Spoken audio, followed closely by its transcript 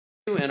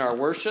In our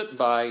worship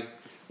by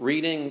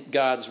reading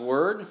God's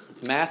Word,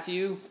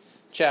 Matthew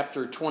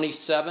chapter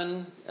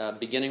 27,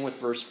 beginning with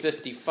verse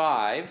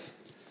 55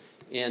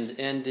 and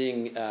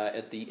ending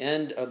at the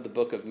end of the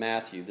book of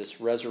Matthew,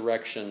 this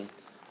resurrection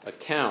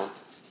account.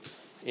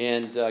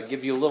 And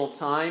give you a little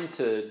time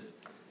to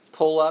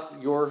pull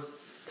up your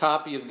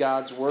copy of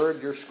God's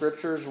Word, your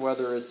scriptures,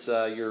 whether it's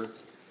your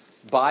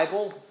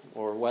Bible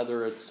or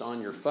whether it's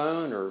on your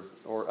phone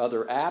or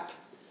other app.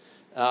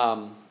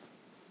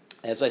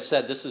 As I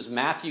said, this is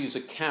Matthew's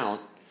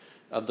account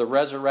of the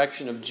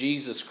resurrection of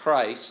Jesus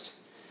Christ.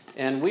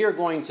 And we are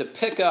going to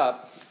pick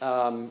up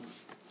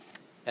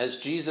as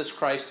Jesus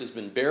Christ has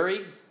been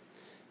buried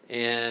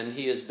and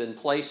he has been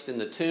placed in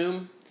the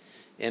tomb.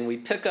 And we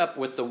pick up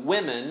with the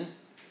women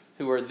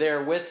who are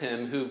there with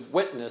him who've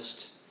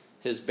witnessed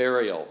his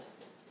burial.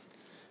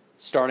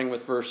 Starting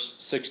with verse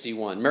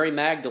 61. Mary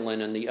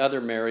Magdalene and the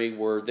other Mary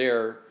were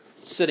there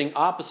sitting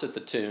opposite the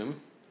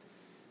tomb.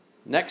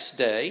 Next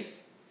day,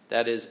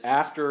 that is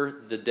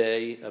after the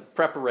day of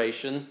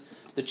preparation,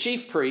 the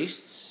chief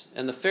priests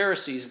and the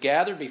Pharisees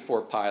gathered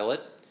before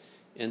Pilate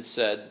and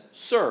said,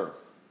 "Sir,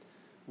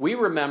 we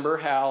remember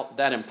how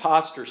that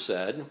impostor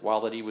said,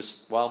 while he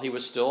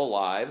was still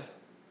alive,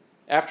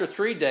 'After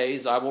 3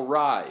 days I will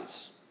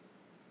rise.'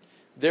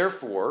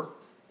 Therefore,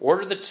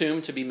 order the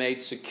tomb to be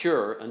made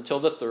secure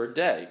until the 3rd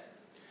day,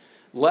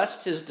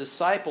 lest his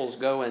disciples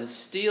go and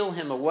steal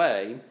him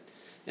away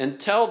and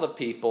tell the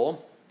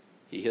people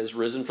he has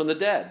risen from the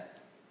dead.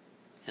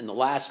 And the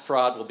last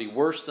fraud will be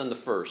worse than the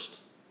first."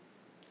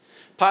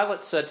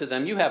 Pilate said to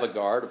them, "You have a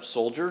guard of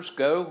soldiers.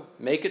 Go,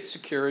 make it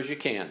secure as you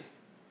can."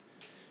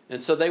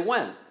 And so they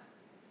went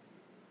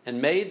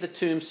and made the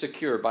tomb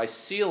secure by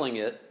sealing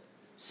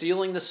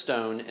the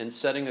stone, and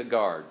setting a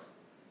guard.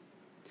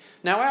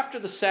 Now after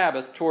the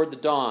Sabbath, toward the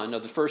dawn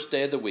of the 1st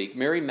day of the week,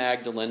 Mary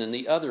Magdalene and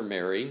the other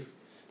Mary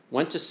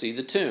went to see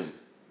the tomb.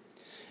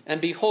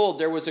 And behold,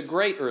 there was a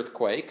great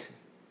earthquake,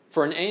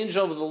 for an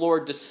angel of the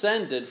Lord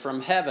descended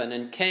from heaven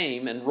and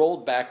came and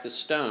rolled back the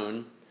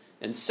stone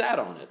and sat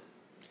on it.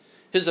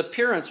 His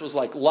appearance was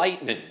like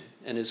lightning,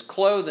 and his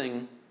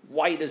clothing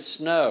white as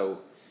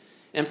snow.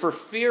 And for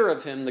fear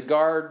of him, the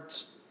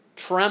guards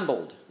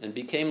trembled and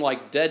became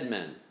like dead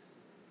men.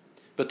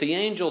 But the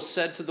angel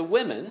said to the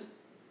women,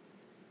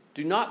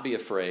 "Do not be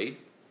afraid,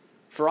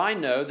 for I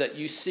know that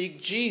you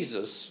seek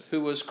Jesus who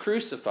was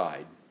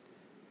crucified.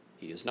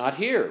 He is not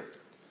here,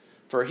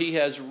 for he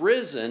has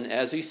risen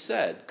as he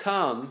said.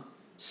 Come,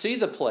 see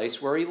the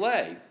place where he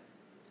lay.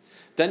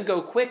 Then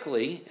go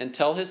quickly and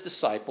tell his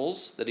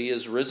disciples that he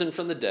is risen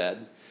from the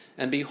dead,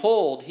 and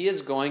behold, he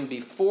is going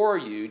before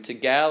you to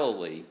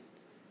Galilee.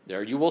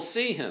 There you will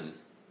see him.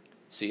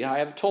 See, I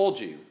have told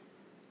you."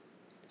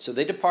 So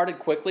they departed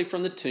quickly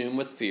from the tomb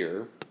with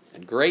fear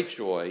and great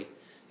joy,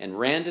 and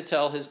ran to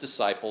tell his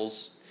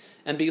disciples.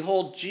 And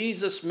behold,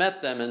 Jesus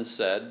met them and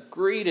said,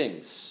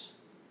 "Greetings."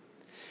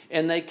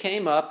 And they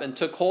came up and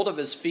took hold of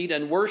his feet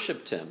and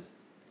worshipped him.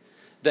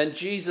 Then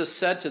Jesus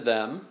said to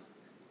them,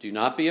 "Do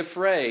not be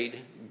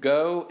afraid.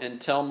 Go and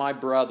tell my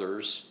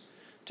brothers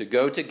to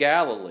go to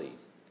Galilee,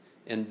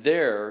 and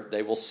there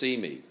they will see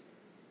me."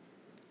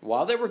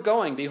 While they were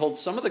going, behold,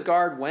 some of the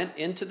guard went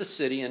into the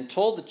city and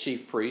told the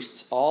chief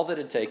priests all that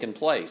had taken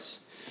place.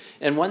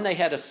 And when they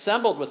had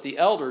assembled with the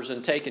elders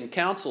and taken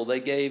counsel, they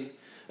gave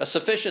a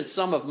sufficient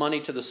sum of money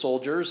to the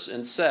soldiers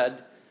and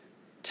said,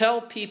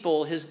 "Tell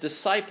people his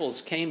disciples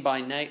came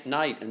by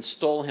night and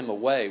stole him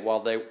away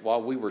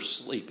while we were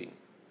sleeping.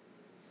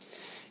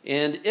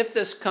 And if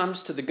this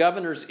comes to the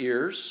governor's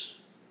ears,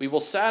 we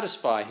will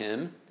satisfy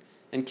him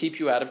and keep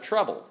you out of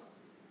trouble."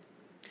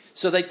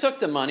 So they took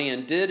the money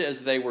and did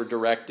as they were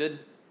directed,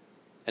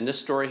 and this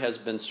story has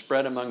been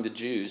spread among the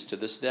Jews to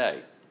this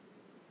day.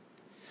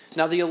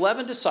 Now the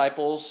 11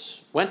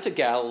 disciples went to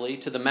Galilee,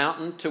 to the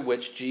mountain to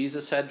which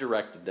Jesus had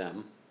directed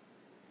them.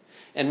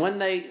 And when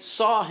they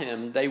saw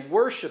him, they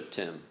worshipped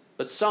him,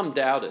 but some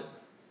doubted.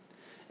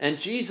 And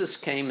Jesus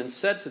came and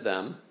said to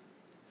them,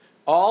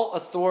 "All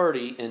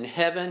authority in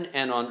heaven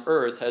and on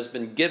earth has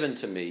been given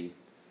to me.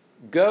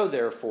 Go,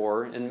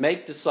 therefore, and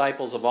make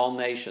disciples of all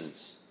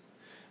nations,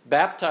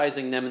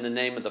 baptizing them in the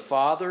name of the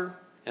Father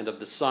and of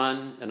the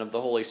Son and of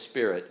the Holy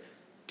Spirit,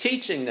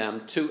 teaching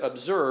them to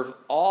observe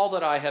all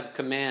that I have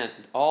commanded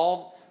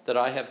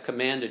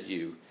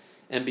you.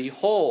 And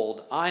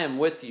behold, I am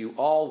with you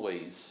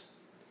always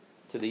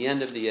to the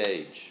end of the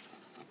age."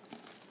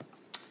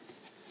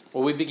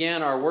 Well, we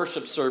began our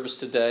worship service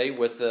today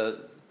with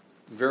a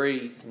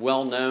very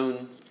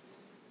well-known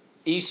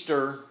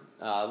Easter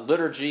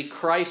liturgy,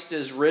 "Christ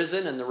is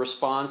risen," and the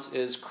response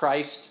is,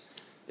 "Christ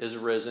is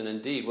risen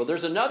indeed." Well,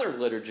 there's another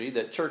liturgy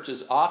that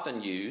churches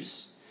often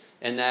use,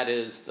 and that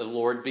is, "The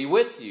Lord be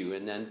with you,"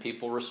 and then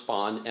people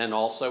respond, "And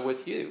also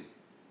with you."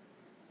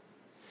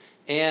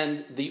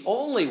 And the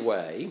only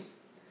way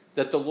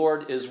that the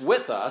Lord is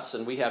with us,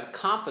 and we have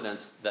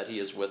confidence that he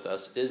is with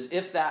us, is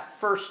if that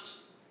first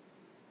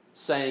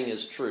saying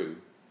is true.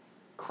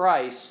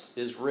 Christ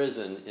is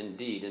risen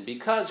indeed. And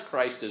because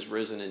Christ is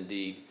risen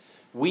indeed,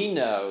 we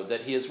know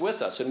that he is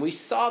with us. And we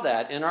saw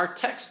that in our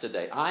text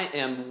today. I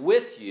am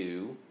with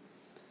you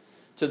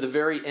to the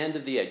very end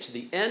of the age. To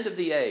the end of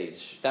the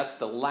age.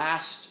 Those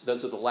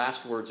are the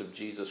last words of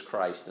Jesus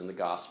Christ in the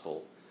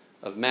Gospel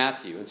of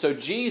Matthew. And so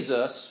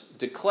Jesus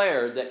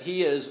declared that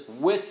he is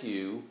with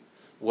you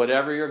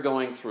whatever you're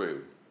going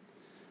through.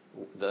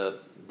 The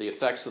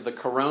effects of the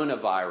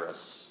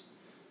coronavirus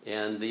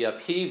and the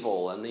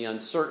upheaval and the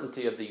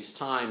uncertainty of these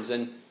times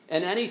and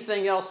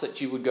anything else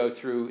that you would go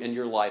through in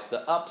your life,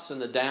 the ups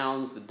and the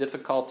downs, the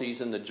difficulties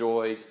and the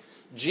joys,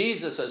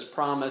 Jesus has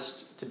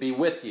promised to be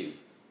with you.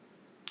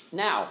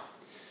 Now,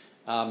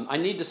 I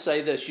need to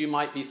say this. You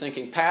might be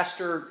thinking,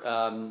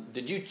 Pastor,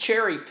 did you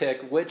cherry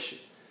pick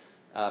which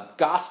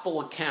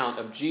gospel account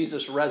of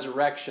Jesus'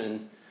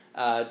 resurrection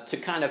to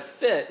kind of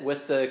fit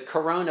with the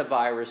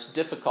coronavirus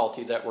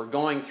difficulty that we're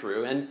going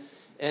through?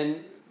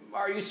 And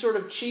are you sort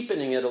of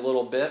cheapening it a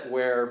little bit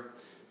where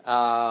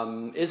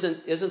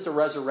isn't the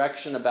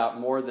resurrection about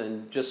more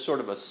than just sort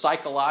of a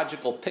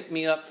psychological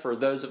pick-me-up for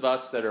those of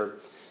us that are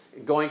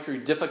going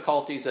through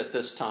difficulties at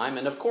this time?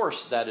 And of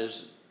course, that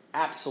is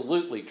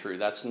absolutely true.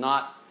 That's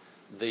not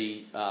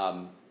the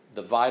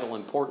vital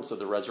importance of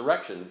the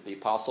resurrection. The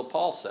Apostle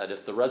Paul said,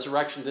 if the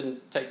resurrection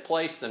didn't take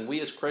place, then we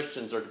as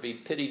Christians are to be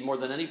pitied more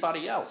than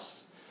anybody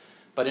else.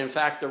 But in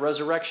fact, the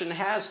resurrection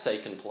has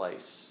taken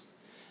place.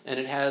 And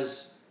it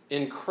has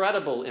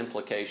incredible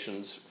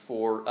implications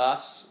for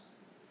us,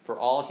 for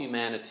all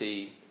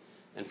humanity,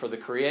 and for the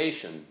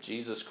creation.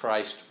 Jesus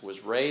Christ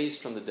was raised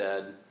from the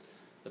dead.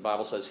 The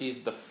Bible says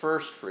he's the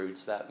first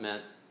fruits. That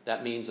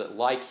means that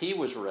like he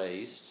was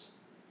raised,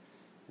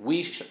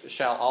 we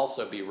shall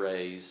also be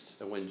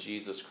raised when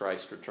Jesus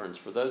Christ returns,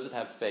 for those that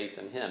have faith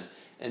in him.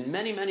 And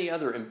many, many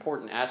other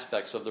important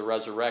aspects of the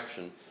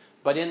resurrection.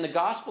 But in the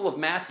Gospel of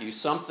Matthew,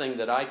 something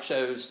that I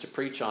chose to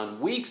preach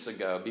on weeks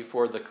ago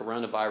before the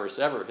coronavirus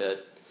ever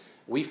hit,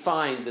 we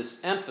find this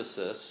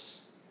emphasis,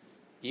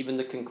 even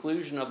the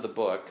conclusion of the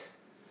book,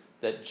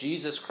 that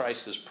Jesus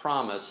Christ has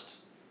promised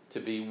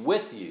to be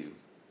with you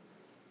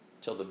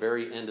till the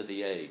very end of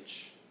the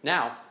age.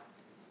 Now,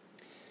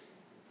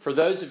 for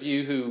those of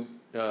you who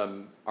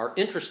are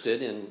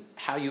interested in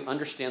how you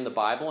understand the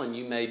Bible, and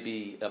you may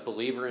be a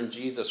believer in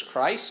Jesus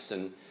Christ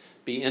and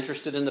be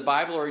interested in the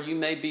Bible, or you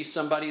may be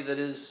somebody that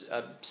is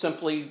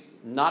simply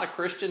not a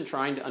Christian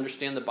trying to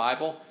understand the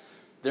Bible,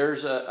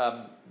 there's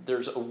a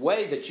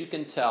way that you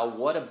can tell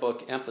what a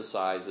book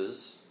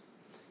emphasizes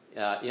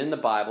in the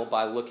Bible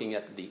by looking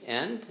at the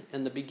end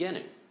and the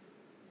beginning.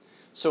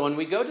 So when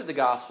we go to the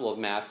Gospel of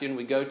Matthew and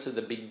we go to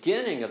the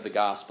beginning of the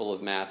Gospel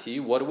of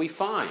Matthew, what do we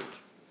find?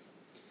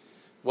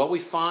 Well, we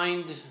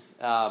find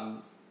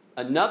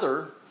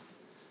another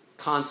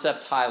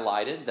concept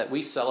highlighted that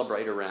we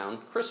celebrate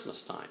around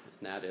Christmas time,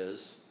 and that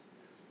is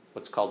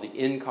what's called the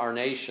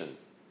incarnation.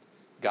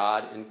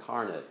 God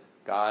incarnate.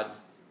 God,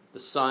 the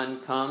Son,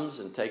 comes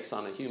and takes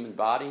on a human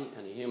body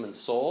and a human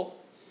soul.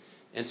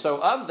 And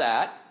so of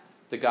that,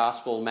 the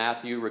Gospel of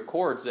Matthew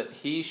records that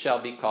he shall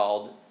be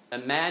called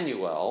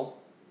Emmanuel,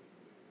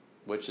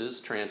 which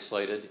is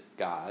translated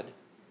God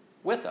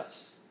with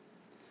us.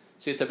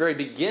 See, at the very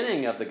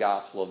beginning of the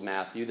Gospel of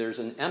Matthew, there's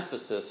an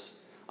emphasis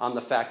on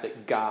the fact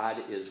that God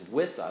is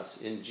with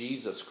us in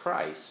Jesus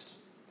Christ,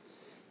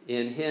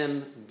 in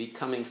him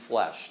becoming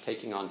flesh,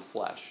 taking on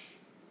flesh.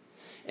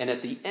 And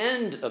at the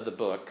end of the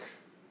book,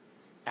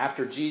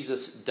 after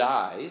Jesus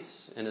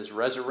dies and is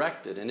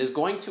resurrected and is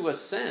going to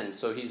ascend,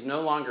 so he's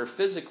no longer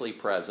physically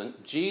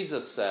present,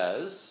 Jesus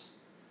says,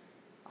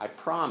 I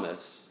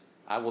promise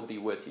I will be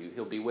with you.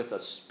 He'll be with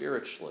us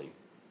spiritually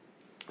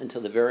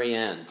until the very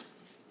end.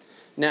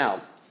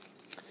 Now,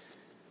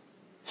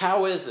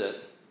 how is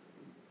it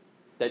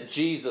that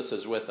Jesus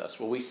is with us?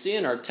 Well, we see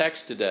in our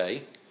text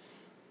today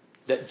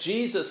that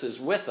Jesus is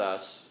with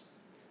us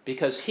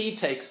because he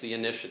takes the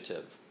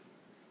initiative.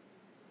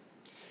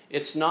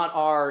 It's not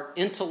our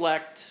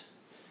intellect,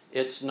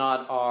 it's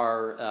not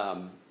our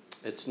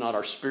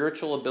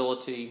spiritual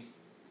ability,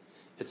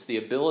 it's the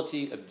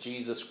ability of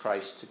Jesus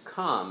Christ to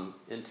come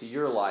into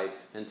your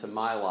life, into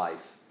my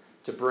life,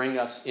 to bring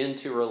us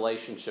into a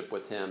relationship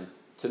with him,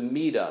 to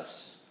meet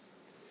us.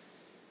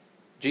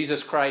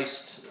 Jesus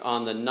Christ,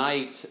 on the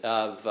night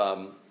of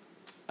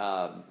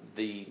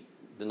the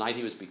night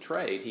he was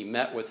betrayed, he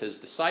met with his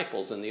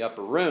disciples in the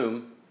upper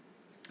room,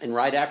 and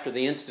right after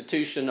the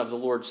institution of the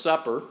Lord's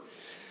Supper,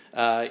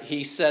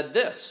 he said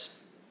this,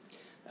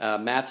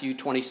 Matthew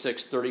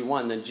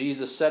 26:31, then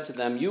Jesus said to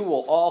them, you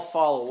will all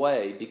fall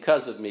away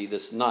because of me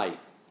this night,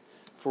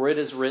 for it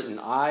is written,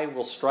 I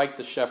will strike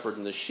the shepherd,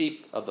 and the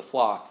sheep of the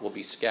flock will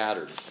be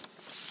scattered.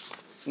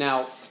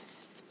 Now,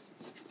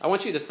 I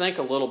want you to think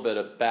a little bit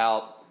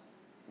about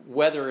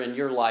whether in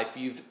your life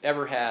you've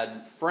ever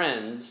had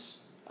friends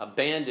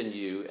abandon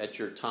you at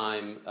your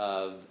time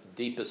of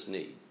deepest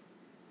need,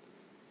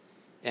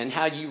 and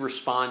how you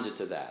responded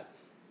to that.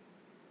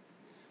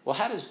 Well,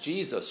 how does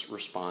Jesus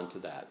respond to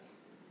that?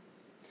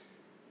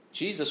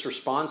 Jesus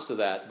responds to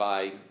that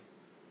by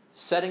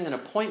setting an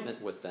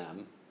appointment with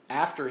them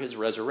after his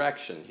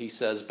resurrection. He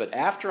says, "But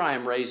after I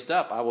am raised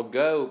up, I will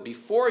go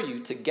before you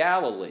to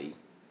Galilee."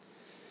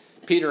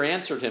 Peter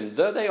answered him,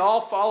 "Though they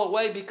all fall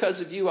away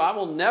because of you, I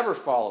will never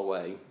fall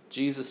away."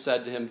 Jesus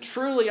said to him,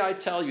 "Truly I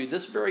tell you,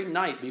 this very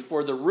night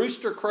before the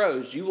rooster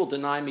crows, you will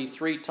deny me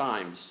 3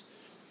 times.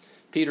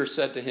 Peter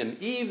said to him,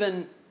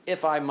 "Even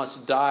if I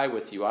must die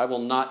with you, I will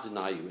not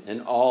deny you."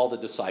 And all the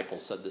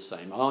disciples said the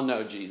same. "Oh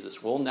no,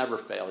 Jesus, we'll never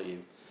fail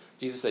you."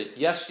 Jesus said,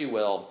 "Yes, you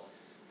will.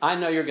 I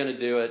know you're going to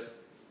do it.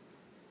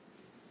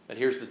 But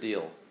here's the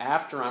deal.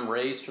 After I'm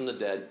raised from the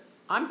dead,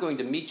 I'm going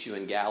to meet you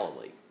in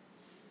Galilee.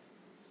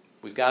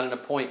 We've got an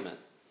appointment."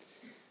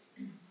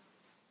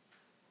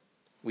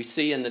 We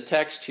see in the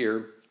text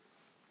here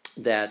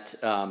that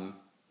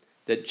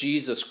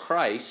Jesus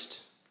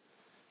Christ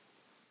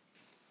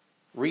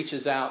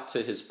reaches out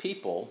to his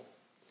people,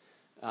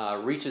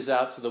 reaches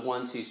out to the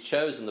ones he's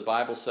chosen. The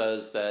Bible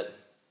says that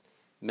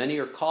many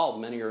are called,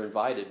 many are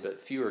invited,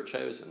 but few are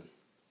chosen.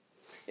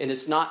 And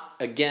it's not,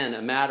 again,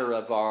 a matter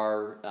of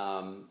our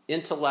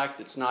intellect.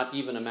 It's not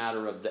even a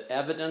matter of the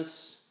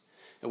evidence.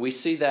 And we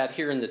see that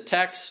here in the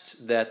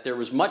text, that there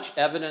was much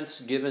evidence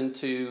given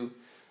to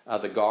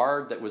the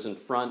guard that was in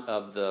front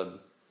of the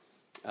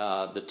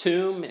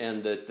tomb,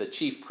 and the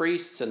chief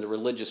priests and the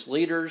religious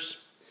leaders.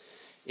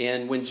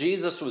 And when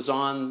Jesus was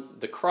on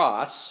the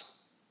cross,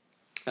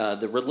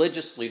 the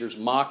religious leaders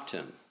mocked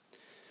him.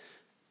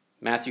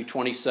 Matthew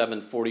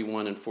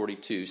 27:41 and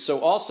 42. "So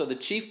also the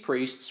chief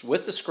priests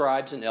with the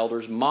scribes and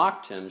elders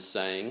mocked him,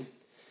 saying,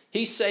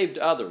 'He saved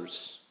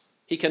others.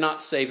 He cannot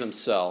save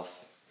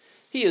himself.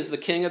 He is the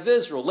King of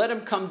Israel. Let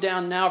him come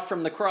down now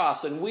from the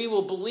cross, and we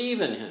will believe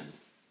in him.'"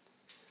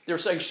 They're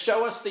saying,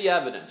 "Show us the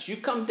evidence. You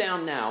come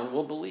down now and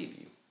we'll believe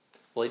you."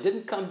 Well, he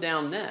didn't come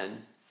down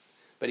then,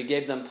 but he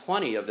gave them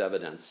plenty of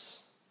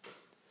evidence.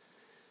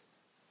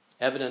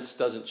 Evidence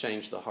doesn't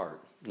change the heart,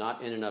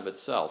 not in and of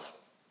itself.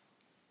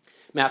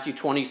 Matthew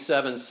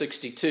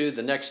 27:62,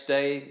 "The next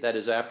day, that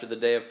is after the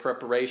day of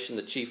preparation,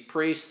 the chief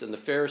priests and the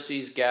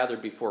Pharisees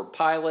gathered before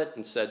Pilate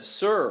and said,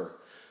 'Sir,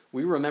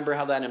 we remember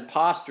how that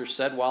impostor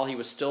said while he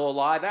was still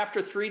alive,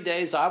 "After 3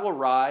 days I will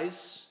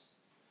rise."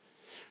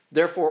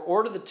 Therefore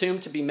order the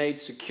tomb to be made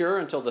secure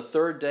until the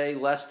 3rd day,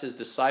 lest his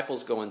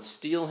disciples go and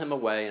steal him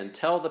away, and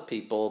tell the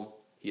people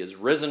he is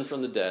risen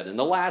from the dead, and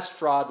the last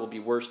fraud will be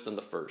worse than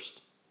the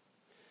first.'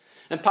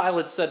 And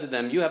Pilate said to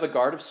them, 'You have a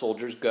guard of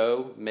soldiers.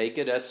 Go, make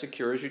it as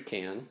secure as you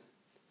can.'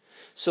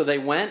 So they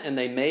went and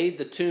they made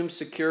the tomb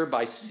secure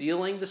by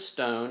sealing the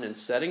stone and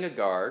setting a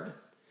guard.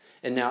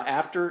 And now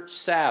after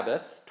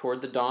Sabbath,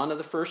 toward the dawn of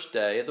the 1st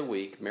day of the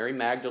week, Mary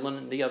Magdalene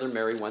and the other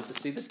Mary went to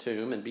see the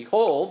tomb. And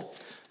behold,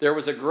 there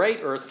was a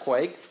great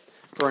earthquake,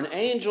 for an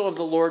angel of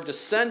the Lord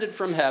descended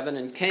from heaven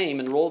and came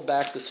and rolled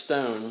back the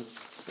stone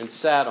and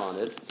sat on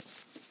it.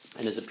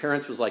 And his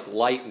appearance was like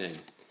lightning,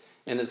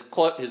 and his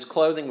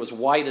clothing was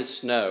white as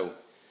snow.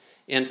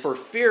 And for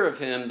fear of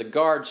him, the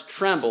guards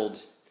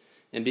trembled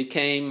and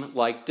became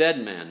like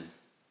dead men."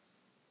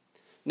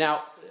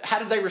 Now, how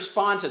did they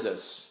respond to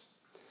this?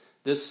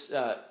 This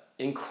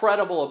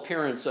incredible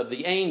appearance of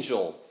the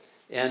angel,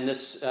 and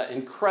this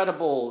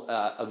incredible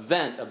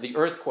event of the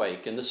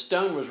earthquake, and the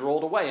stone was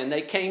rolled away, and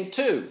they came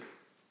to.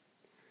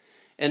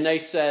 And they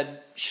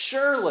said,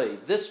 "Surely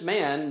this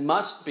man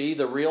must be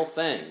the real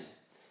thing."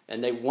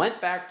 And they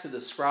went back to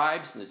the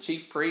scribes and the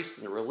chief priests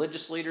and the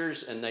religious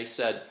leaders, and they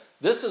said,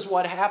 "This is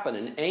what happened.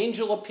 An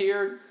angel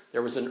appeared.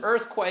 There was an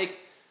earthquake.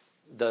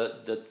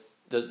 The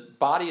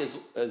body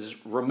is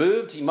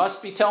removed. He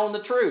must be telling the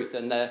truth."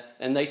 And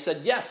they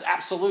said, "Yes,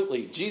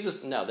 absolutely.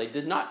 Jesus." No, they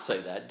did not say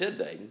that, did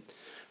they?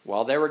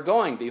 While they were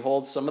going,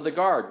 behold, some of the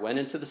guard went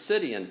into the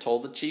city and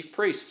told the chief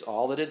priests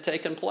all that had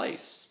taken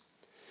place.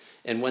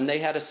 And when they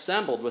had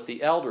assembled with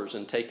the elders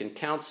and taken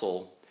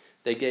counsel,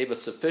 they gave a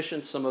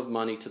sufficient sum of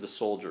money to the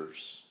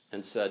soldiers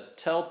and said,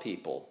 "Tell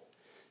people,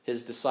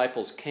 his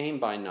disciples came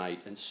by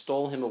night and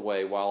stole him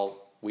away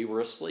while we were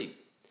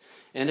asleep.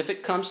 And if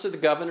it comes to the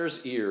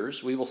governor's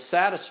ears, we will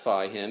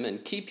satisfy him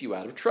and keep you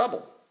out of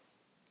trouble."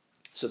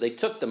 So they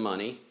took the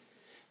money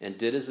and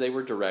did as they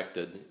were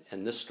directed,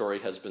 and this story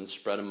has been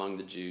spread among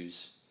the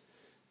Jews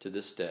to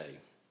this day.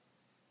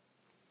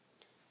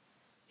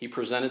 He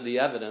presented the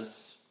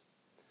evidence,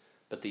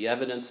 but the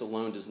evidence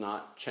alone does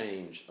not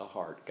change a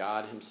heart.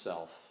 God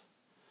himself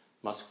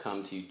must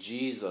come to you.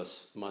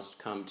 Jesus must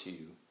come to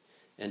you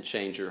and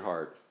change your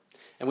heart.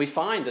 And we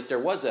find that there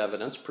was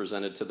evidence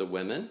presented to the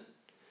women,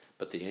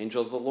 but the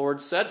angel of the Lord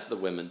said to the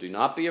women, "Do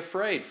not be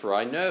afraid, for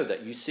I know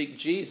that you seek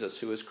Jesus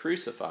who is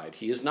crucified.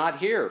 He is not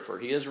here, for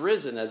he is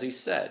risen, as he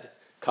said.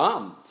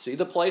 Come, see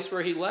the place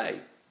where he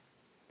lay."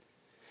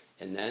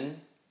 And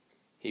then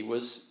he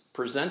was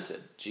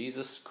presented.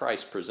 Jesus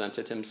Christ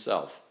presented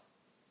himself.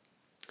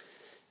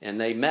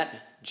 And they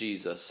met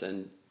Jesus,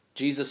 and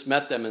Jesus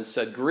met them and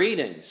said,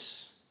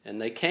 "Greetings."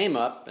 And they came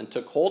up and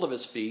took hold of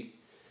his feet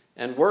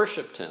and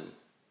worshiped him.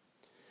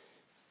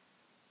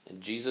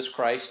 And Jesus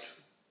Christ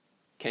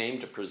came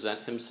to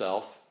present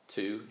himself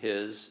to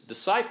his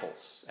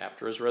disciples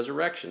after his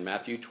resurrection.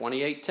 Matthew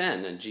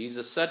 28:10, and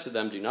Jesus said to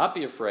them, "Do not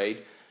be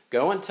afraid.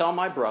 Go and tell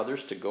my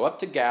brothers to go up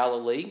to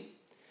Galilee,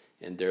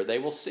 and there they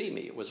will see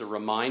me. It was a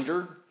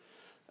reminder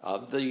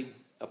of the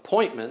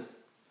appointment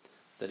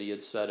that he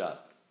had set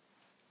up.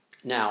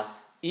 Now,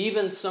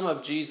 even some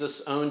of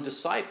Jesus' own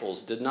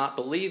disciples did not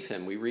believe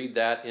him. We read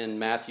that in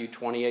Matthew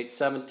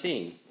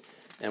 28:17.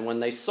 And when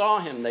they saw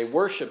him, they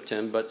worshipped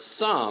him, but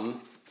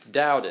some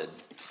doubted.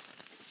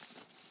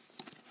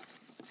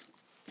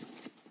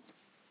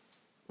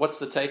 What's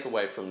the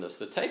takeaway from this?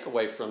 The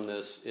takeaway from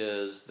this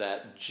is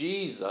that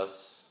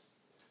Jesus,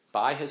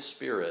 by his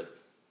Spirit,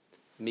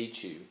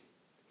 meets you.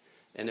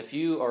 And if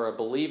you are a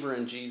believer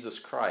in Jesus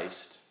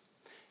Christ,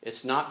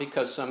 it's not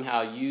because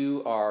somehow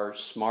you are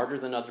smarter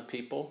than other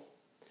people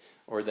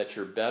or that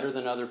you're better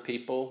than other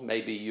people.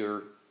 Maybe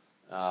you're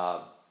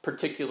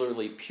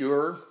particularly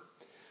pure.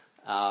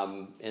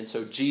 And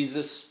so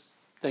Jesus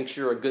thinks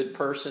you're a good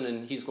person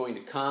and he's going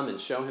to come and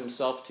show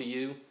himself to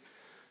you.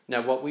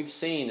 Now, what we've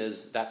seen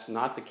is that's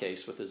not the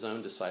case with his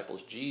own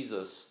disciples.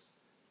 Jesus,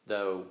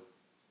 though,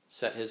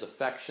 set his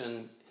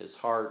affection, his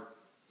heart,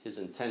 his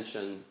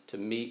intention to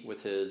meet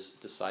with his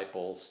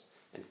disciples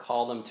and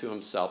call them to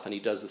himself. And he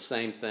does the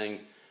same thing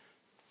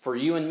for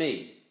you and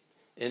me.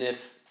 And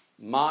if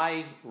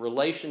my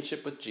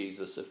relationship with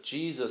Jesus, if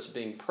Jesus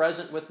being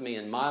present with me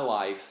in my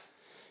life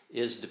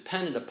is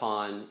dependent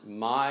upon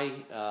my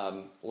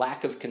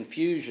lack of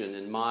confusion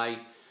and my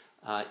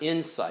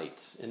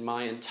insight and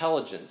my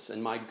intelligence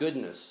and my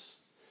goodness,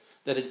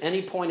 that at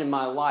any point in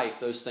my life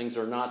those things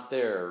are not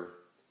there,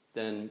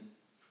 then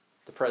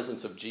the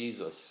presence of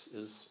Jesus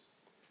is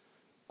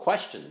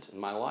questioned in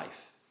my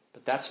life.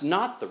 But that's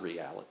not the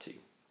reality.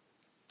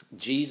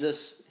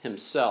 Jesus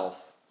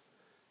himself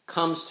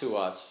comes to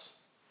us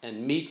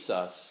and meets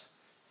us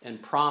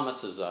and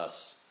promises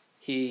us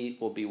he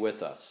will be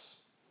with us.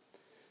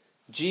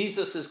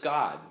 Jesus is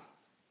God.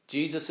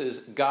 Jesus is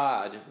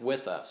God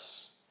with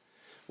us.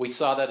 We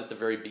saw that at the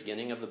very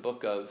beginning of the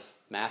book of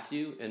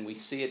Matthew, and we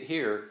see it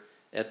here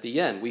at the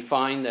end. We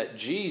find that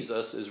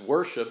Jesus is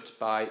worshipped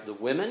by the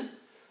women.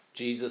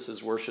 Jesus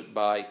is worshipped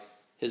by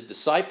his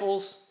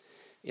disciples.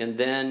 And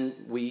then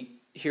we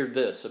hear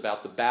this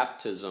about the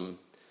baptism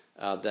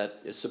that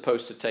is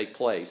supposed to take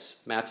place.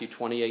 Matthew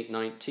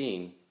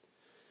 28:19.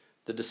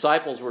 The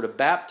disciples were to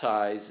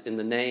baptize in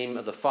the name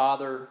of the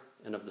Father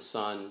and of the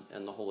Son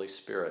and the Holy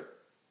Spirit.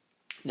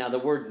 Now, the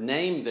word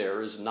name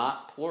there is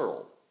not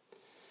plural.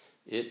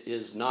 It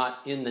is not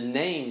in the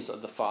names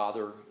of the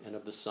Father and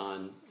of the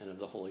Son and of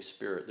the Holy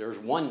Spirit. There's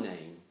one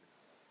name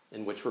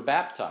in which we're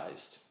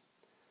baptized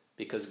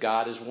because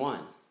God is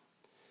one.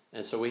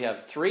 And so we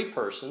have three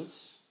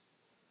persons,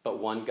 but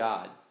one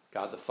God.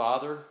 God the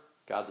Father,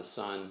 God the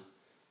Son,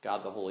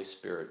 God the Holy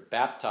Spirit.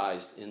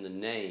 Baptized in the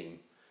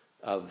name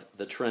of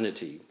the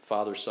Trinity,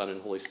 Father, Son,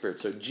 and Holy Spirit.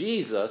 So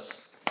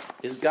Jesus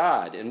is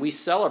God, and we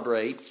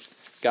celebrate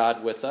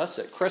God with us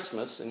at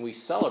Christmas, and we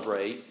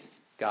celebrate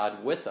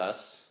God with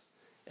us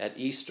at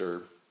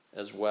Easter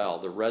as well,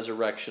 the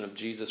resurrection of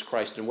Jesus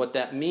Christ. And what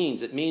that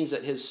means, it means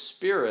that his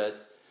Spirit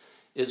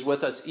is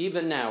with us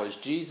even now as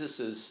Jesus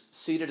is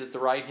seated at the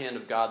right hand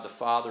of God the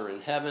Father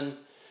in heaven,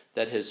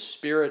 that his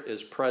Spirit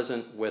is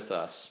present with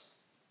us.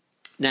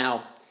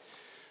 Now,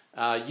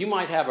 you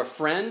might have a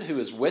friend who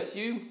is with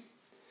you,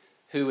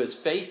 who is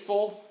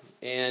faithful,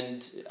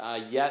 and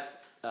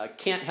yet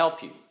can't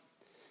help you.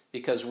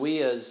 Because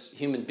we as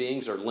human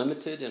beings are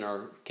limited in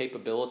our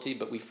capability,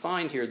 but we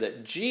find here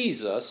that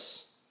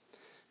Jesus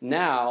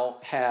now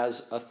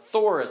has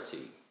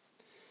authority.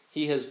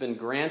 He has been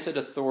granted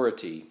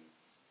authority.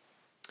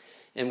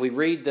 And we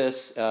read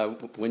this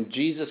when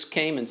Jesus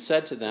came and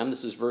said to them,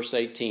 this is verse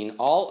 18,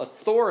 all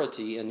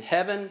authority in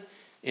heaven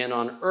and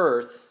on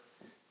earth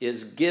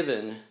is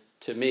given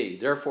to me.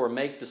 Therefore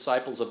make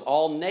disciples of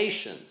all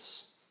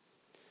nations.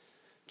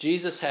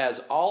 Jesus has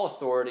all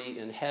authority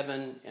in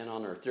heaven and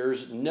on earth.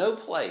 There's no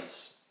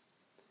place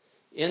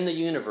in the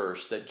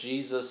universe that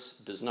Jesus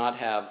does not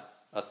have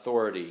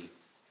authority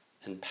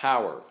and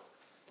power.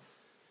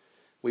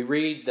 We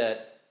read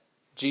that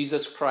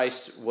Jesus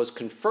Christ was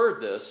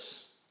conferred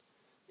this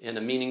in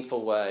a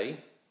meaningful way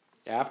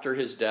after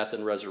his death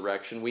and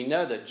resurrection. We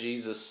know that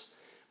Jesus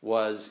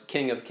was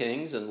King of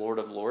Kings and Lord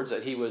of Lords,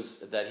 that he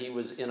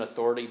was in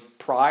authority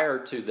prior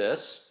to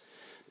this.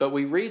 But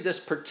we read this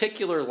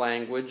particular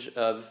language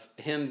of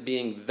him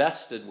being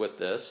vested with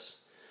this,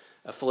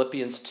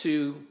 Philippians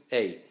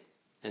 2:8.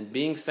 And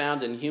being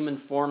found in human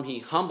form, he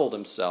humbled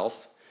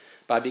himself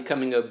by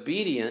becoming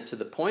obedient to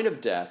the point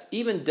of death,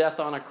 even death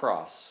on a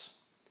cross.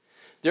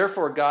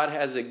 Therefore God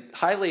has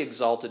highly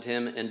exalted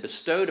him and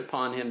bestowed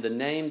upon him the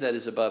name that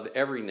is above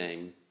every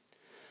name,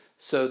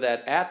 so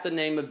that at the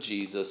name of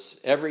Jesus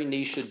every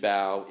knee should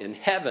bow in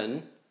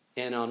heaven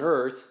and on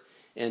earth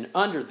and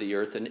under the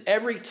earth, and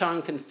every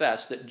tongue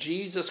confess that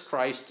Jesus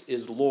Christ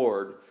is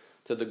Lord,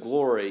 to the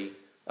glory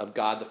of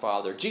God the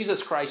Father.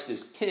 Jesus Christ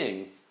is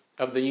King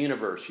of the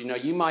universe. You know,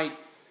 you might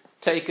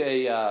take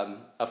a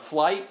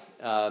flight,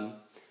 a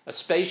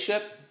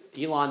spaceship.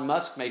 Elon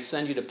Musk may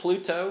send you to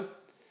Pluto,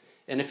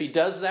 and if he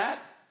does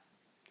that,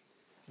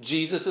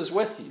 Jesus is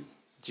with you.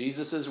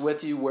 Jesus is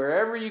with you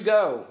wherever you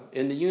go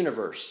in the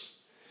universe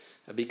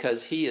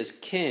because he is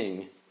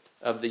king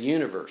of the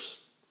universe.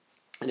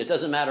 And it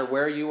doesn't matter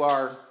where you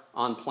are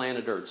on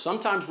planet Earth.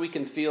 Sometimes we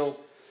can feel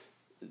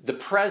the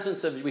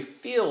presence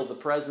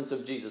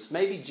of Jesus.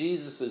 Maybe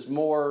Jesus is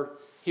more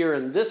here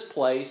in this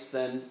place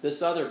than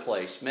this other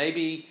place.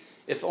 Maybe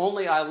if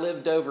only I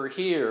lived over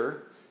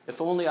here,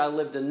 if only I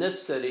lived in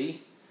this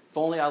city, if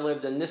only I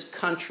lived in this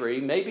country,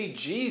 maybe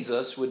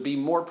Jesus would be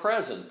more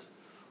present.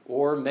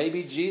 Or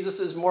maybe Jesus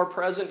is more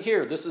present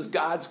here. This is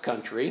God's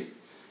country,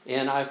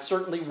 and I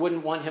certainly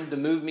wouldn't want him to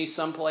move me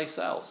someplace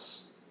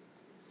else.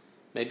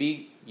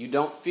 Maybe you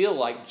don't feel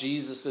like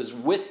Jesus is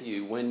with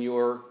you when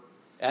you're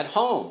at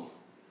home,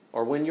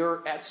 or when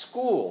you're at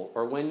school,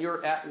 or when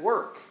you're at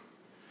work.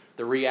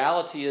 The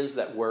reality is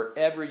that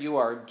wherever you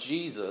are,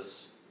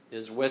 Jesus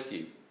is with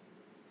you.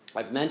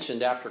 I've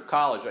mentioned after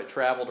college, I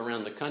traveled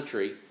around the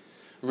country. I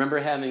remember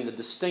having the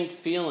distinct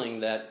feeling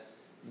that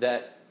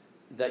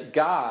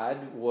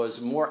God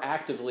was more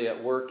actively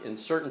at work in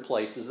certain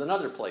places than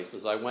other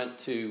places. I went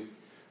to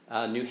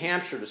New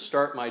Hampshire to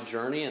start my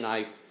journey, and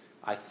I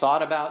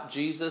thought about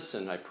Jesus,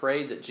 and I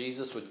prayed that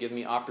Jesus would give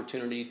me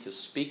opportunity to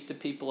speak to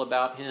people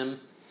about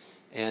him.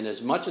 And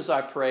as much as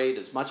I prayed,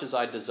 as much as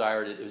I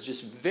desired it, it was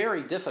just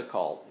very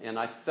difficult. And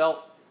I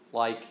felt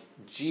like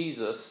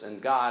Jesus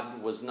and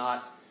God was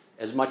not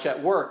as much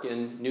at work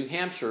in New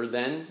Hampshire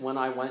than when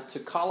I went to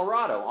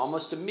Colorado.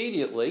 Almost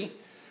immediately,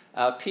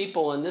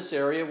 people in this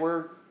area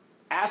were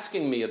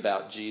asking me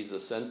about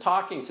Jesus and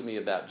talking to me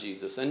about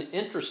Jesus and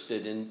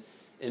interested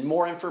in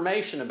more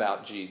information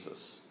about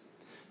Jesus.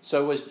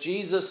 So was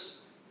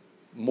Jesus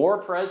more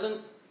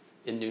present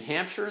in New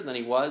Hampshire than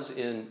he was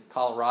in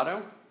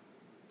Colorado?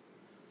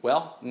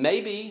 Well,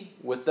 maybe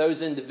with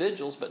those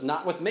individuals, but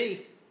not with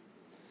me.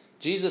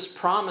 Jesus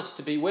promised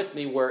to be with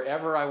me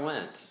wherever I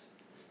went.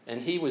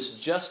 And he was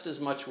just as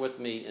much with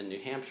me in New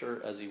Hampshire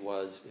as he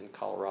was in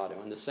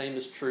Colorado. And the same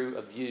is true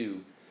of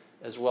you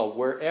as well,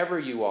 wherever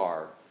you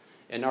are.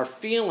 And our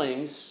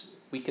feelings,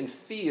 we can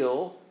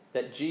feel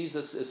that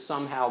Jesus is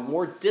somehow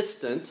more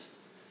distant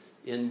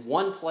in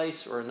one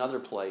place or another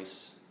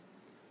place.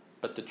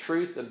 But the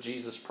truth of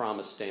Jesus'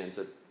 promise stands,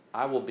 that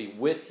I will be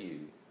with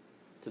you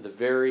to the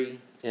very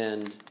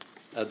end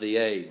of the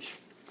age.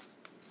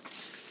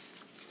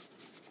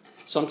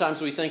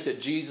 Sometimes we think that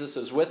Jesus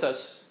is with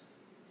us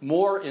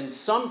more in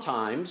some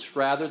times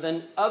rather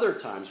than other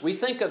times. We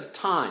think of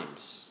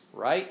times,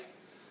 right?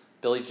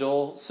 Billy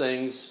Joel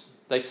sings,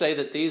 they say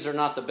that these are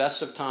not the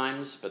best of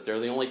times, but they're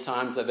the only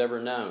times I've ever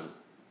known.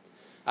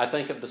 I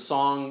think of the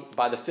song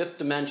by the Fifth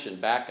Dimension,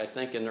 back I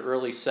think in the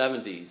early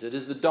 70s. It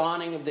is the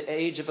dawning of the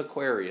age of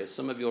Aquarius.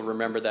 Some of you will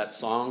remember that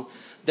song.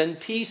 Then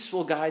peace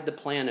will guide the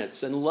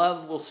planets, and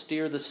love will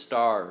steer the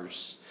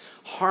stars.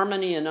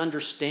 Harmony and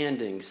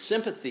understanding,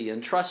 sympathy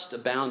and trust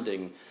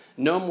abounding.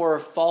 No more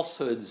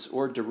falsehoods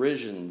or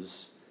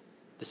derisions.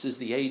 This is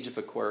the age of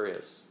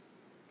Aquarius.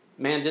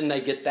 Man, didn't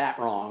they get that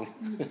wrong?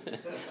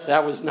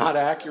 That was not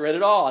accurate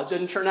at all. It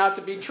didn't turn out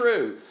to be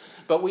true.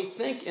 But we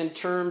think in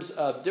terms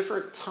of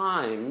different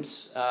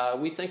times.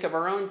 We think of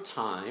our own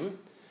time,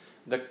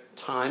 the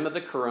time of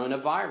the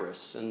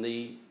coronavirus and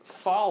the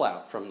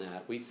fallout from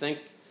that. We think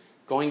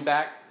going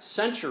back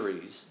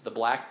centuries, the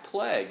Black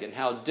Plague and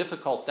how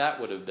difficult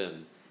that would have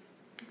been.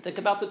 Think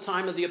about the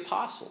time of the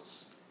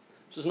apostles.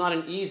 This was not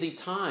an easy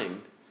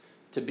time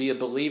to be a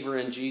believer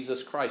in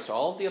Jesus Christ.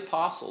 All of the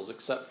apostles,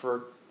 except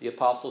for the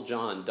Apostle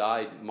John,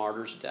 died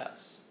martyrs'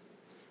 deaths.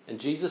 And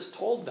Jesus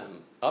told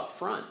them up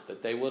front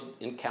that they would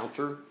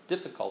encounter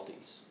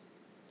difficulties.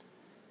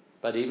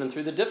 But even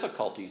through the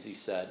difficulties, he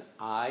said,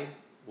 I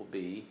will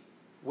be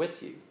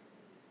with you.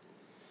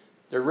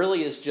 There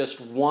really is just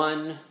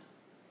one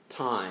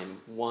time,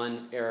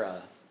 one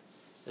era,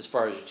 as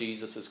far as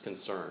Jesus is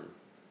concerned.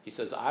 He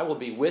says, I will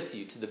be with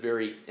you to the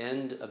very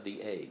end of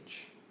the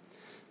age.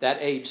 That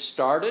age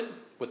started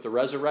with the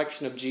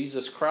resurrection of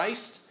Jesus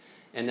Christ,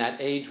 and that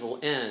age will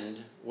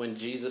end when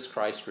Jesus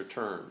Christ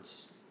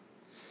returns.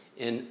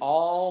 In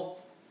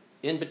all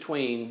in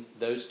between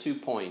those 2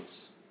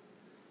 points,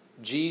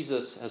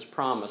 Jesus has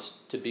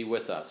promised to be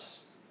with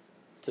us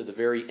to the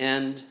very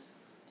end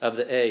of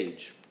the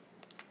age.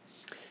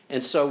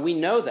 And so we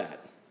know that.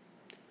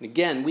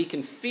 Again, we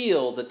can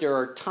feel that there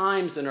are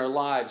times in our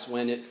lives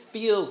when it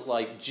feels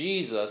like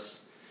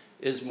Jesus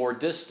is more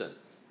distant.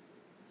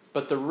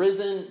 But the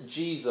risen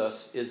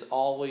Jesus is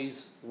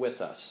always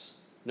with us,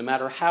 no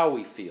matter how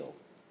we feel.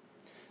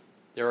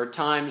 There are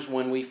times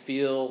when we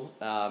feel,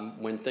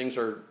 when things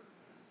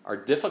are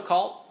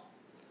difficult,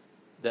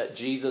 that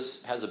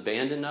Jesus has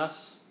abandoned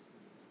us.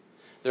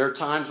 There are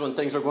times when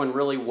things are going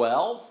really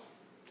well,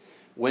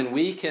 when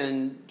we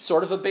can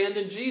sort of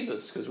abandon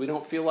Jesus because we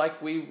don't feel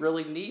like we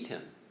really need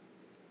him.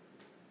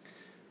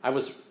 I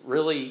was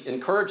really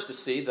encouraged to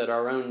see that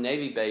our own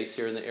Navy base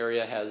here in the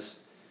area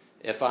has,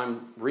 if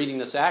I'm reading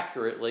this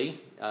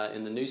accurately,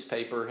 in the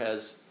newspaper,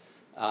 has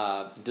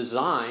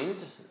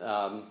designed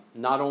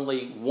not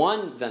only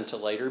one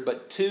ventilator,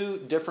 but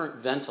 2 different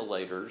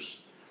ventilators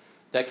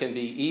that can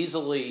be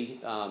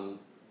easily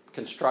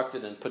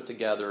constructed and put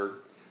together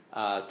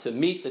to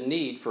meet the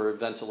need for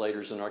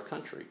ventilators in our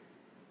country.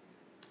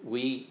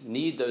 We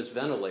need those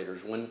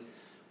ventilators. When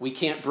we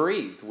can't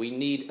breathe, we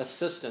need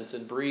assistance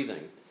in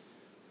breathing.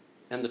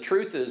 And the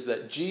truth is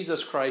that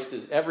Jesus Christ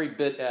is every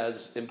bit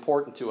as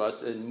important to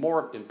us and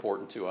more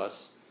important to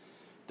us,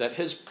 that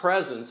his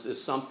presence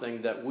is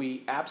something that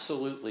we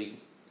absolutely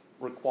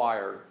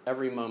require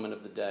every moment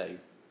of the day.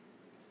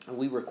 And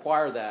we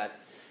require that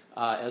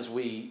as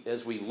we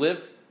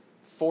live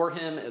for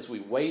him, as we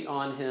wait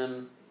on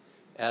him,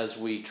 as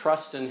we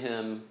trust in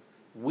him.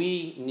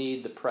 We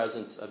need the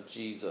presence of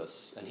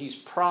Jesus. And he's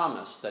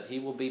promised that he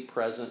will be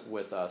present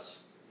with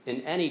us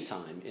in any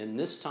time. In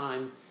this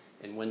time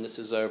and when this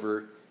is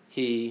over,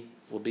 he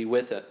will be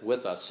with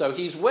us. So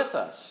he's with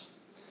us.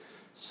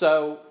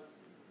 So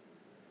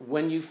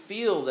when you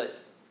feel that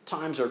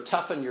times are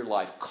tough in your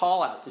life,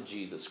 call out to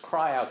Jesus,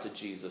 cry out to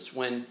Jesus.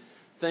 When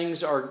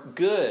things are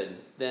good,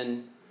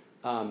 then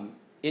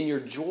in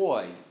your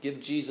joy, give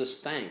Jesus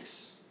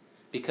thanks,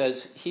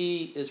 because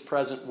he is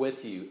present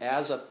with you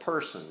as a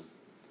person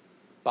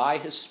by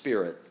his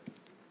Spirit.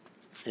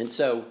 And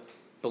so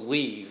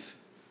believe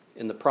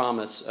in the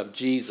promise of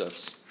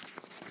Jesus.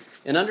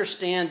 And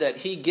understand that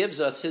he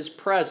gives us his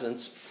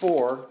presence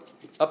for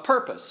a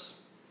purpose.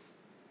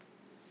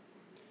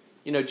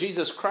 You know,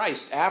 Jesus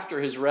Christ, after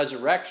his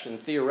resurrection,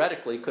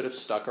 theoretically could have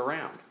stuck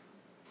around.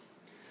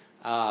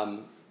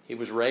 He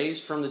was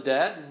raised from the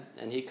dead,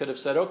 and he could have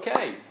said,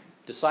 okay,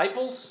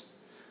 disciples,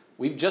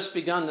 we've just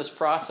begun this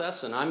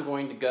process, and I'm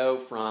going to go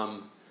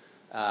from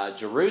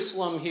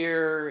Jerusalem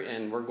here,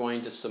 and we're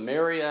going to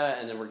Samaria,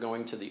 and then we're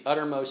going to the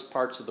uttermost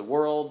parts of the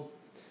world.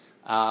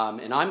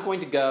 And I'm going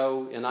to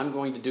go, and I'm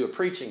going to do a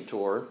preaching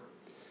tour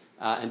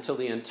until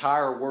the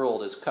entire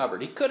world is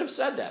covered. He could have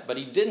said that, but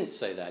he didn't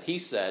say that. He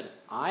said,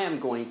 I am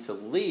going to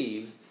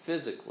leave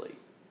physically.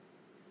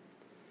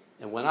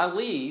 And when I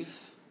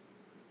leave,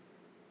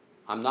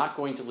 I'm not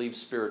going to leave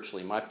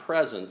spiritually. My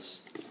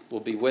presence will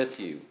be with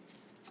you.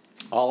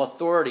 All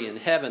authority in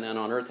heaven and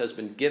on earth has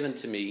been given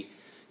to me.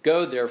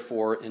 Go,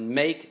 therefore, and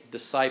make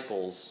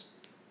disciples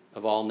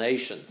of all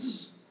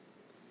nations.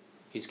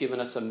 He's given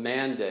us a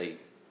mandate,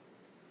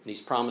 and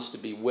he's promised to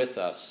be with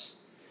us.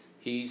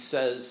 He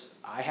says,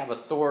 I have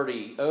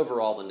authority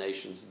over all the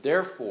nations.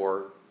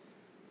 Therefore,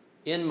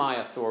 in my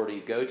authority,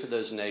 go to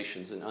those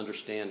nations and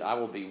understand I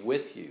will be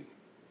with you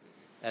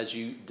as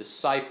you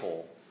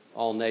disciple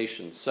all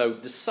nations. So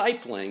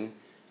discipling,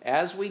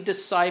 as we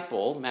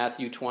disciple,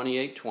 Matthew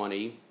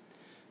 28:20,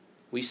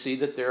 we see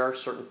that there are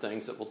certain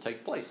things that will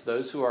take place.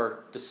 Those who are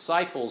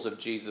disciples of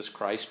Jesus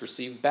Christ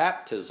receive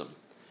baptism.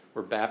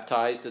 We're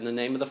baptized in the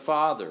name of the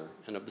Father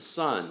and of the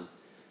Son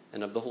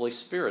and of the Holy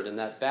Spirit. And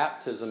that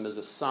baptism is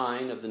a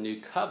sign of the new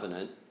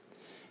covenant.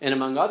 And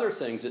among other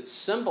things, it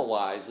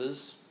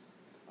symbolizes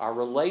our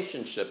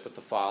relationship with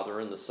the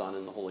Father and the Son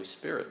and the Holy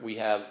Spirit. We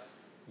have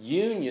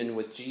union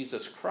with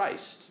Jesus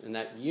Christ, and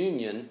that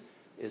union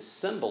is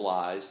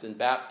symbolized in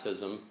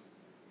baptism.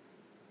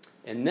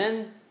 And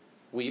then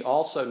we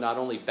also not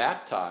only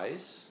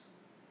baptize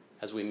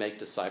as we make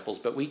disciples,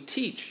 but we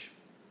teach.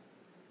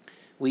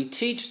 We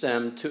teach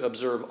them to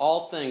observe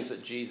all things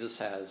that Jesus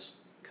has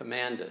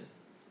commanded.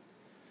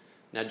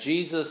 Now,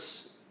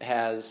 Jesus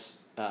has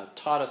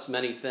taught us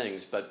many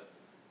things, but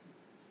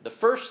the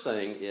first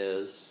thing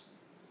is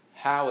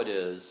how it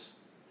is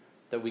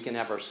that we can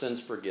have our sins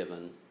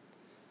forgiven,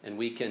 and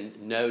we can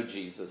know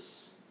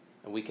Jesus,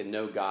 and we can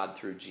know God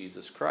through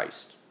Jesus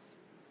Christ.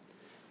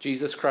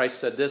 Jesus Christ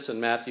said this in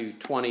Matthew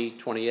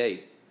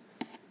 20:28.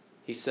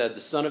 He said,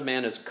 the Son of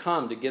Man has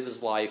come to give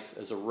his life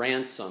as a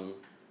ransom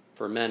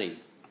for many.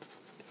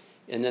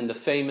 And then the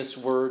famous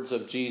words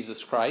of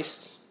Jesus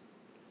Christ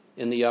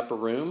in the upper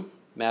room,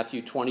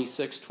 Matthew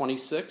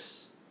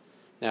 26:26.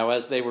 Now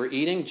as they were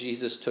eating,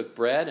 Jesus took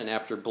bread, and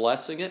after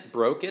blessing it,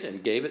 broke it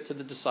and gave it to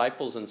the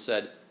disciples and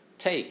said,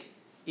 take,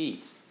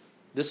 eat.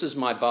 This is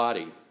my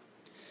body.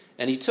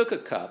 And he took a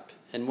cup,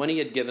 and when he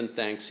had given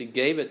thanks, he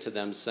gave it to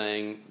them,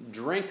 saying,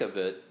 drink of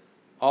it,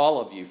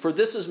 all of you. For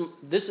this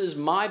is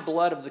my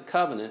blood of the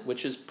covenant,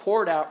 which is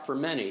poured out for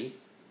many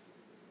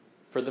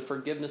for the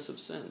forgiveness of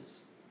sins.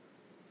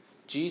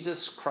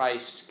 Jesus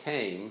Christ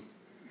came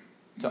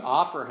to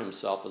offer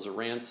himself as a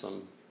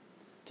ransom,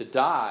 to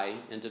die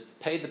and to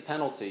pay the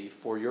penalty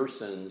for your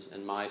sins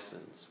and my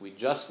sins. We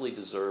justly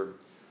deserve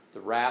the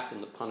wrath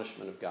and the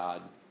punishment of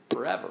God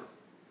forever.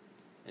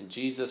 And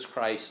Jesus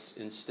Christ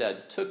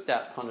instead took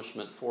that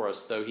punishment for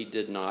us, though he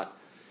did not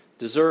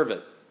deserve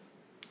it.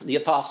 The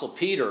Apostle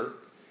Peter,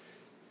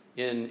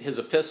 in his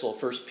epistle,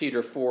 1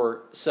 Peter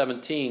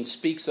 4:17,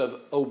 speaks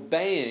of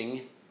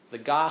obeying the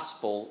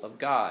gospel of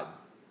God.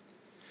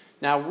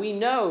 Now, we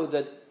know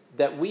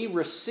that we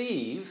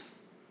receive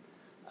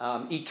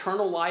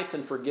eternal life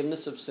and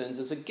forgiveness of sins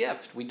as a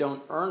gift. We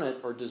don't earn it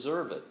or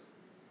deserve it.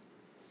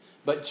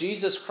 But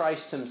Jesus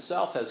Christ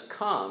himself has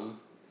come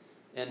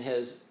and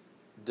has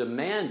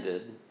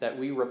demanded that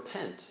we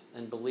repent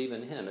and believe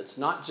in him. It's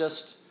not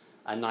just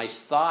a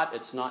nice thought.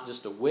 It's not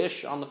just a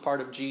wish on the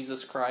part of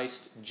Jesus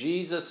Christ.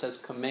 Jesus has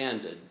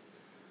commanded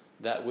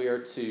that we are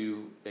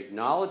to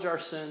acknowledge our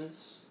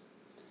sins,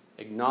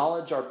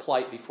 acknowledge our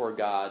plight before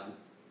God,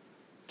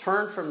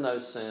 turn from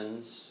those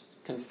sins,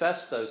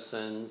 confess those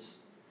sins,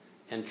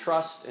 and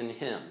trust in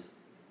Him.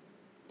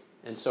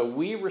 And so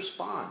we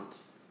respond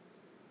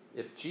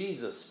if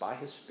Jesus, by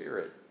His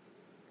Spirit,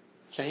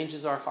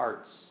 changes our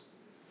hearts,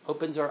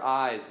 opens our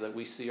eyes that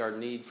we see our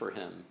need for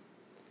Him,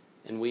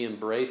 and we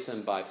embrace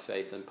Him by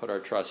faith and put our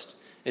trust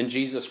in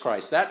Jesus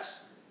Christ.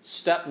 That's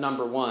step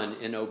number one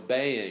in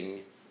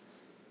obeying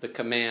the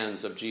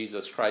commands of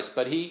Jesus Christ.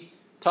 But He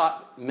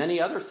taught many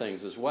other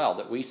things as well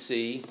that we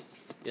see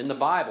in the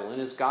Bible, in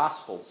His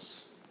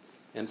Gospels,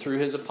 and through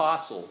His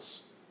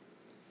apostles.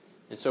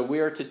 And so we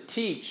are to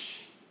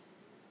teach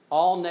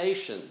all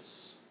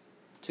nations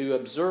to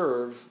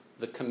observe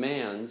the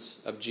commands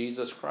of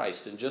Jesus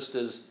Christ. And just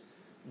as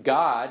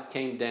God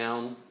came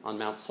down on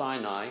Mount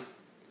Sinai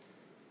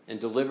and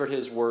delivered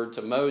His word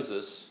to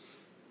Moses,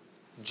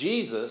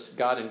 Jesus,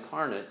 God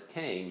incarnate,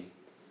 came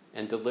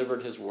and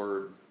delivered His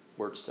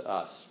words to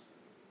us.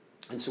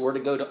 And so we're to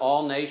go to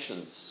all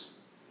nations,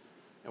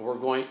 and we're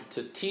going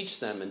to teach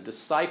them and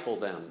disciple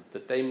them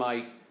that they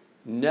might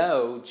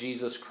know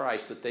Jesus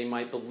Christ, that they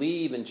might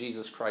believe in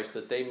Jesus Christ,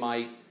 that they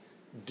might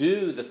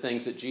do the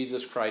things that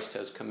Jesus Christ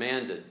has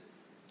commanded.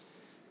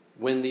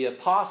 When the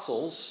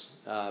apostles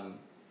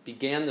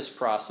began this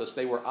process,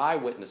 they were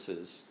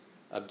eyewitnesses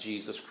of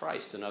Jesus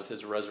Christ and of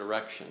His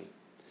resurrection.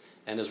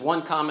 And as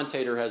one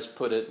commentator has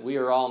put it, we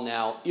are all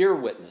now ear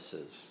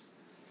witnesses.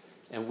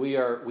 And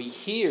we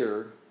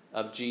hear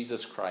of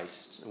Jesus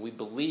Christ, and we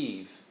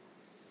believe,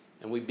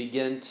 and we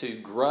begin to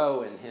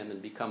grow in Him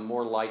and become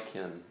more like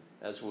Him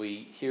as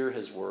we hear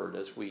His word,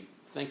 as we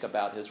think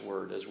about His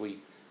word,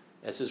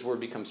 as His word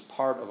becomes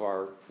part of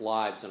our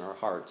lives and our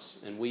hearts.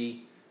 And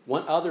we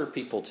want other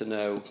people to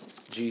know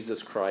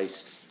Jesus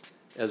Christ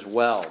as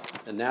well.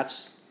 And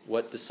that's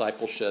what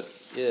discipleship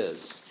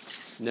is.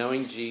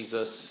 Knowing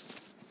Jesus,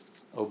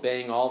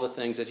 obeying all the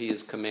things that He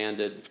has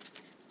commanded.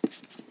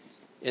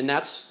 And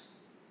that's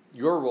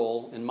your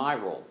role and my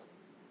role,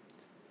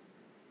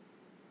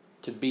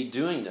 to be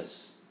doing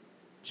this.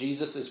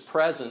 Jesus is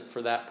present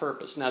for that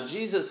purpose. Now,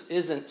 Jesus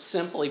isn't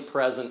simply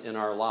present in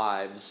our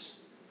lives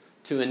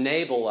to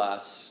enable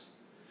us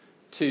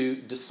to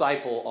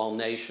disciple all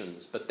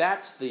nations, but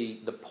that's the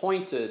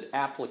pointed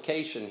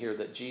application here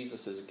that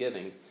Jesus is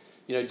giving.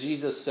 You know,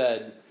 Jesus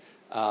said,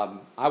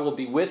 I will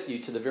be with you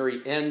to the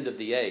very end of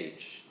the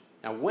age.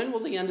 Now, when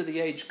will the end of the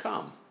age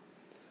come?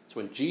 It's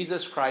when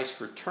Jesus Christ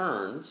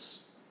returns.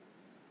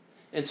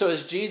 And so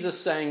is Jesus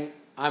saying,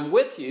 I'm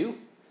with you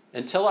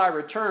until I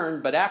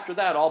return, but after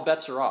that, all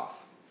bets are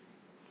off.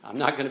 I'm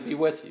not going to be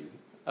with you.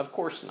 Of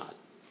course not.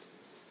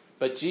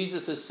 But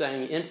Jesus is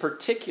saying, in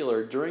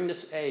particular, during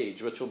this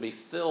age, which will be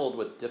filled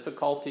with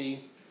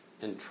difficulty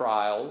and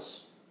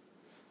trials,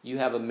 you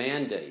have a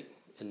mandate,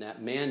 and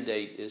that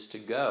mandate is to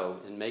go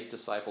and make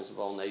disciples of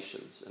all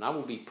nations. And I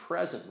will be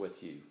present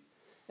with you,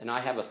 and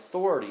I have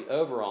authority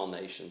over all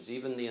nations,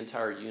 even the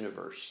entire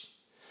universe.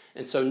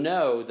 And so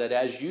know that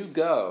as you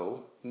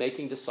go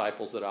making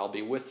disciples, that I'll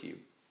be with you.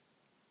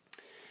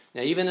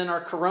 Now, even in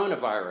our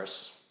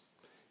coronavirus,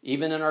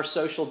 even in our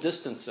social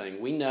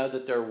distancing, we know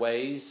that there are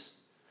ways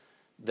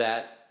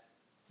that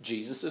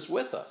Jesus is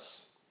with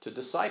us to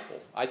disciple.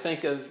 I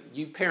think of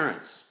you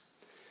parents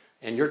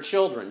and your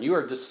children. You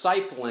are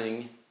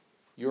discipling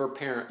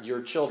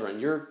your children.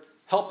 You're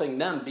helping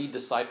them be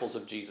disciples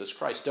of Jesus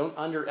Christ. Don't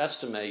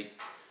underestimate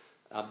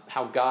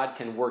how God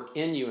can work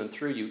in you and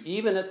through you,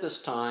 even at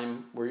this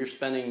time where you're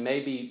spending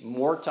maybe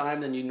more time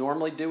than you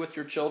normally do with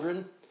your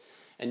children.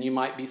 And you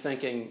might be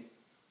thinking,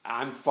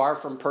 I'm far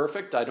from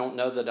perfect. I don't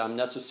know that I'm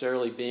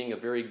necessarily being a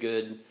very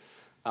good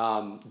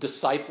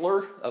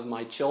discipler of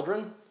my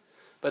children.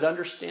 But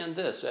understand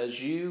this,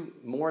 as you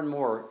more and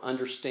more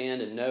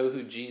understand and know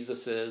who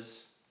Jesus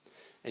is,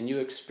 and you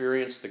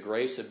experience the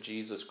grace of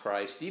Jesus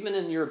Christ, even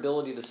in your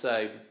ability to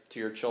say to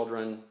your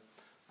children,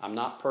 I'm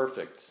not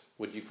perfect,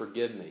 would you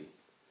forgive me?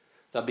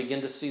 They'll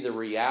begin to see the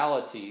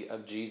reality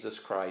of Jesus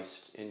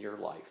Christ in your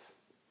life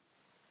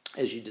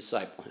as you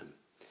disciple Him.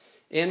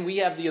 And we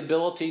have the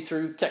ability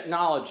through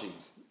technology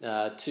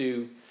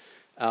to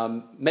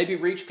maybe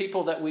reach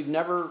people that we've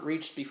never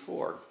reached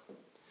before.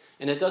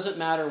 And it doesn't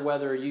matter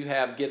whether you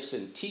have gifts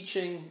in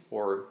teaching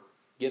or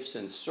gifts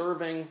in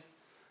serving.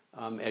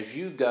 As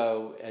you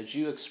go, as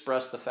you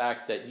express the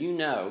fact that you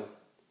know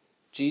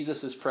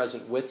Jesus is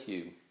present with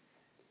you,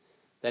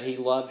 that He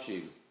loves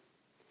you,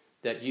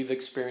 that you've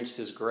experienced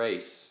His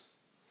grace,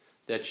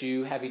 that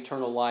you have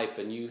eternal life,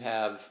 and you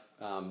have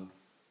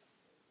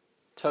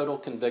total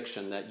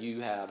conviction that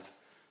you have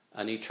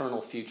an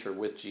eternal future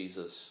with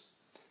Jesus.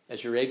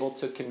 As you're able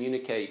to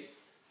communicate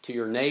to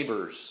your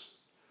neighbors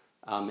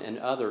and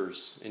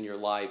others in your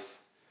life,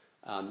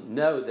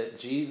 know that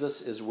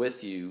Jesus is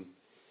with you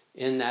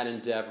in that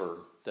endeavor,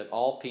 that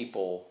all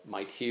people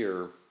might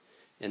hear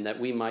and that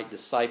we might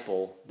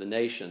disciple the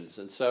nations.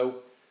 And so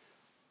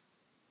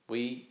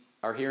we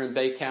are here in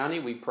Bay County.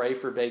 We pray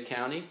for Bay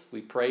County.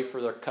 We pray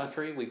for their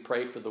country. We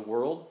pray for the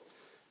world,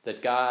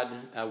 that God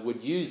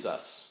would use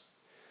us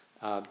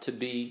to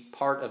be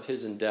part of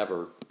His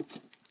endeavor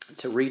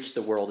to reach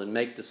the world and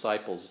make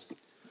disciples.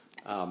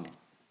 An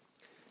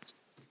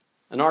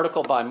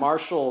article by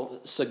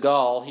Marshall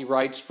Segal, he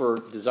writes for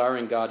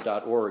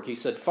desiringgod.org. He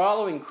said,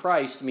 following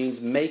Christ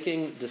means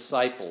making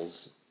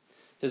disciples.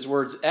 His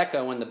words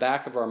echo in the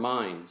back of our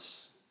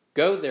minds.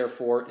 Go,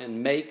 therefore,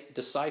 and make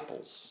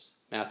disciples.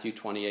 Matthew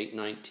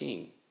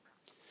 28:19.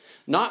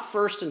 Not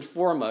first and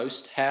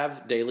foremost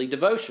have daily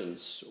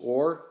devotions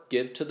or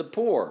give to the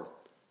poor,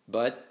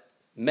 but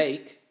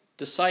make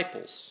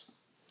disciples.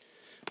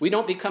 We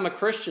don't become a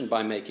Christian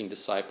by making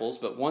disciples,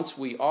 but once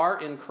we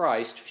are in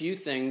Christ, few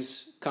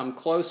things come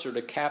closer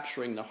to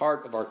capturing the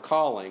heart of our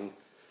calling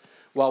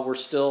while we're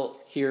still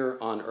here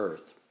on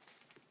earth.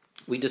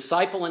 We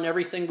disciple in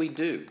everything we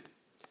do.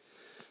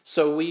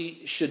 So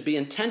we should be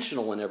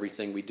intentional in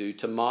everything we do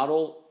to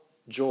model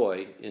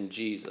joy in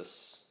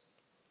Jesus.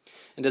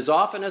 And as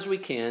often as we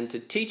can, to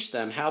teach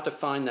them how to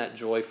find that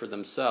joy for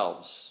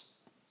themselves.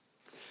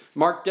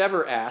 Mark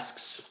Dever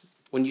asks,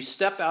 when you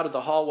step out of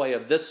the hallway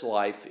of this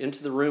life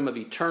into the room of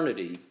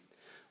eternity,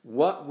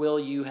 what will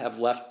you have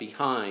left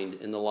behind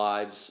in the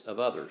lives of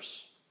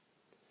others?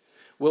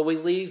 Will we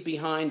leave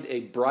behind a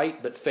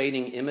bright but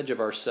fading image of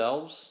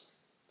ourselves,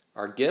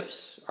 our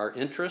gifts, our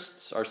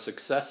interests, our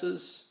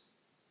successes,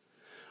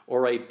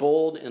 or a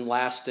bold and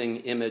lasting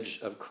image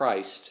of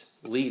Christ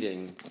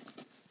leading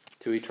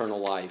to eternal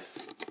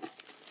life?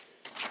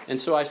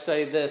 And so I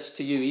say this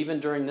to you,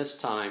 even during this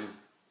time,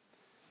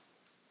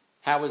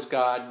 how is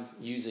God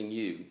using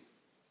you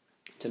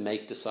to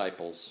make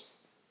disciples?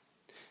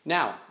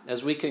 Now,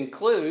 as we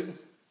conclude,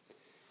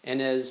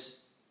 and as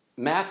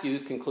Matthew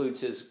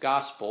concludes his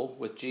gospel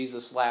with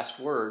Jesus'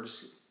 last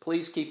words,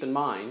 please keep in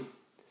mind,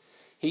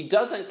 he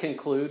doesn't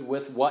conclude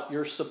with what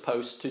you're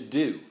supposed to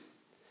do.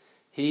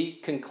 He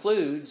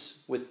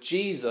concludes with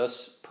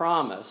Jesus'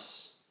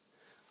 promise,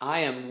 I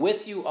am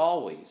with you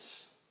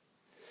always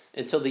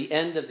until the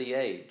end of the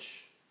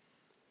age.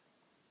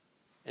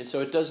 And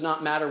so it does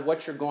not matter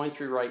what you're going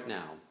through right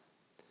now.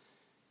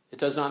 It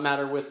does not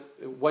matter with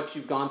what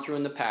you've gone through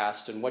in the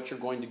past and what you're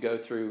going to go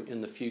through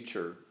in the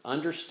future.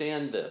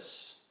 Understand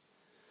this,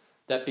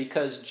 that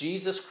because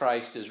Jesus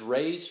Christ is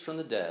raised from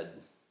the dead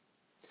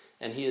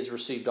and he has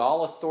received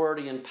all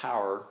authority and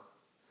power,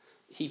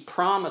 he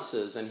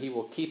promises, and he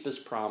will keep his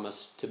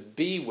promise, to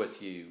be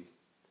with you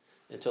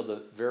until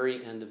the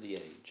very end of the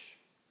age.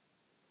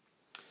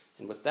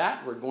 And with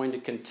that, we're going to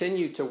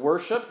continue to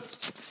worship.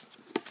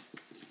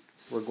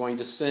 We're going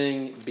to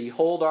sing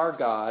Behold Our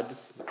God.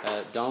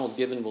 Donald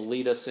Given will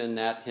lead us in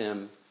that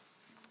hymn,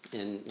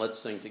 and let's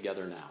sing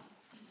together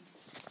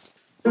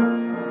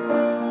now.